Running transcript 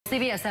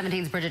CBS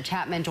 17's Bridget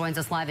Chapman joins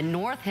us live in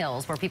North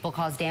Hills, where people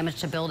caused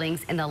damage to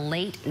buildings in the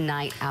late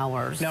night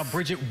hours. Now,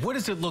 Bridget, what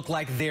does it look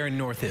like there in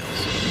North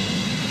Hills?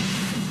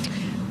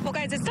 Well,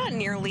 guys, it's not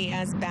nearly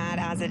as bad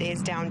as it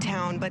is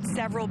downtown, but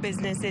several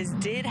businesses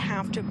did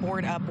have to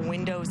board up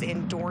windows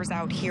and doors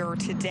out here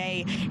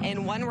today.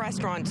 And one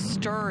restaurant,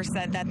 Stir,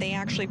 said that they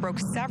actually broke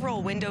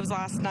several windows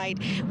last night,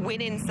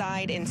 went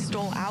inside and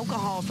stole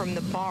alcohol from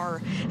the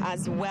bar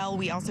as well.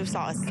 We also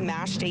saw a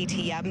smashed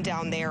ATM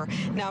down there.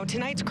 Now,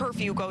 tonight's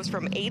curfew goes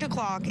from 8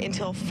 o'clock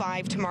until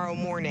 5 tomorrow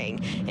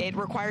morning. It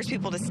requires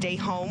people to stay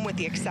home with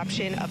the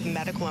exception of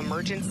medical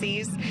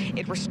emergencies.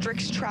 It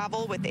restricts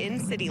travel within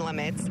city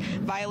limits.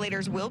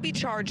 Violators will be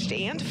charged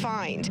and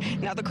fined.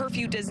 Now, the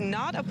curfew does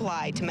not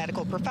apply to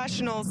medical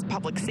professionals,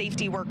 public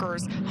safety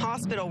workers,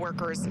 hospital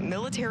workers,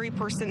 military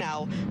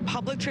personnel,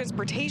 public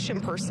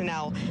transportation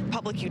personnel,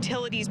 public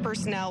utilities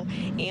personnel,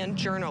 and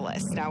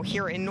journalists. Now,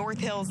 here in North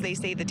Hills, they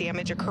say the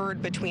damage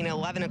occurred between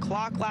 11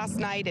 o'clock last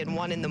night and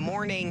 1 in the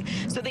morning.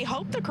 So they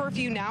hope the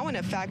curfew now in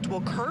effect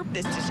will curb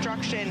this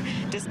destruction,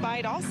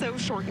 despite also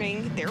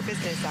shortening their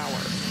business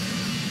hours.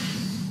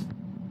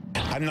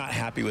 I'm not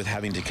happy with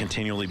having to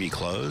continually be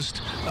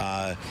closed.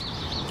 I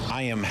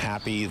am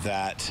happy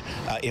that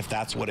if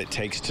that's what it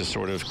takes to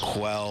sort of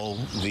quell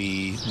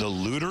the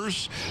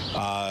looters,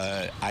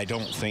 I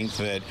don't think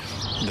that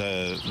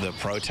the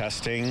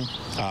protesting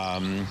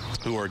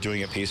who are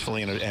doing it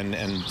peacefully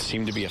and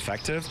seem to be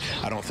effective,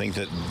 I don't think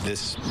that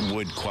this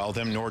would quell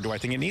them, nor do I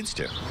think it needs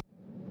to.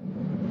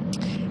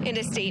 In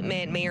a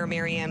statement, Mayor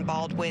Marianne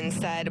Baldwin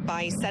said,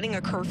 "By setting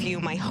a curfew,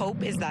 my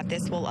hope is that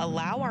this will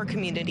allow our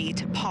community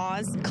to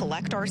pause,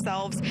 collect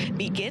ourselves,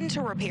 begin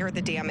to repair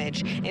the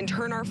damage, and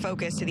turn our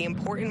focus to the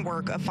important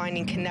work of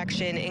finding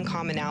connection and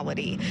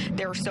commonality.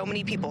 There are so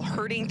many people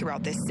hurting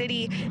throughout this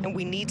city, and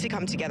we need to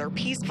come together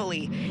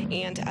peacefully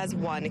and as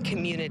one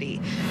community."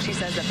 She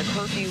says that the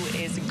curfew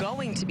is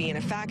going to be in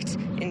effect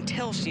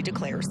until she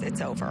declares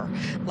it's over.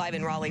 Live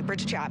in Raleigh,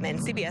 Bridget Chapman,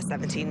 CBS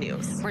 17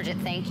 News. Bridget,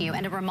 thank you.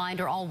 And a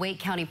reminder, all Wake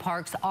County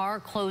parks are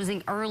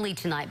closing early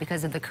tonight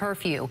because of the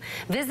curfew.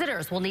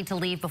 Visitors will need to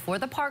leave before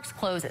the parks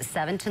close at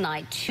 7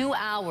 tonight, 2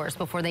 hours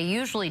before they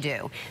usually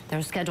do.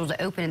 They're scheduled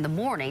to open in the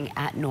morning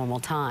at normal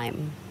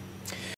time.